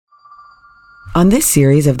On this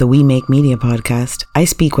series of the We Make Media podcast, I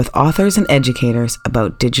speak with authors and educators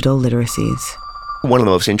about digital literacies. One of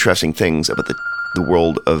the most interesting things about the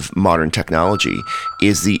world of modern technology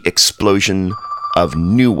is the explosion of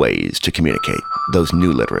new ways to communicate, those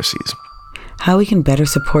new literacies. How we can better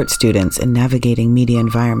support students in navigating media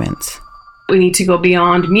environments. We need to go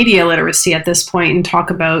beyond media literacy at this point and talk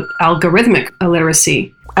about algorithmic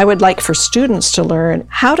literacy. I would like for students to learn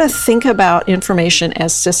how to think about information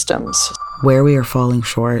as systems. Where we are falling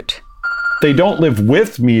short. They don't live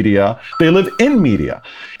with media, they live in media.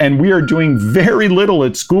 And we are doing very little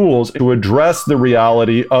at schools to address the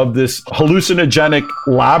reality of this hallucinogenic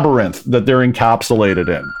labyrinth that they're encapsulated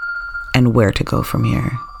in. And where to go from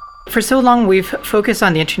here. For so long, we've focused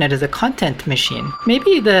on the internet as a content machine.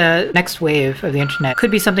 Maybe the next wave of the internet could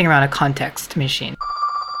be something around a context machine.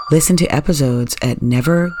 Listen to episodes at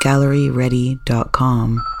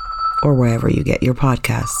nevergalleryready.com or wherever you get your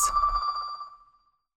podcasts.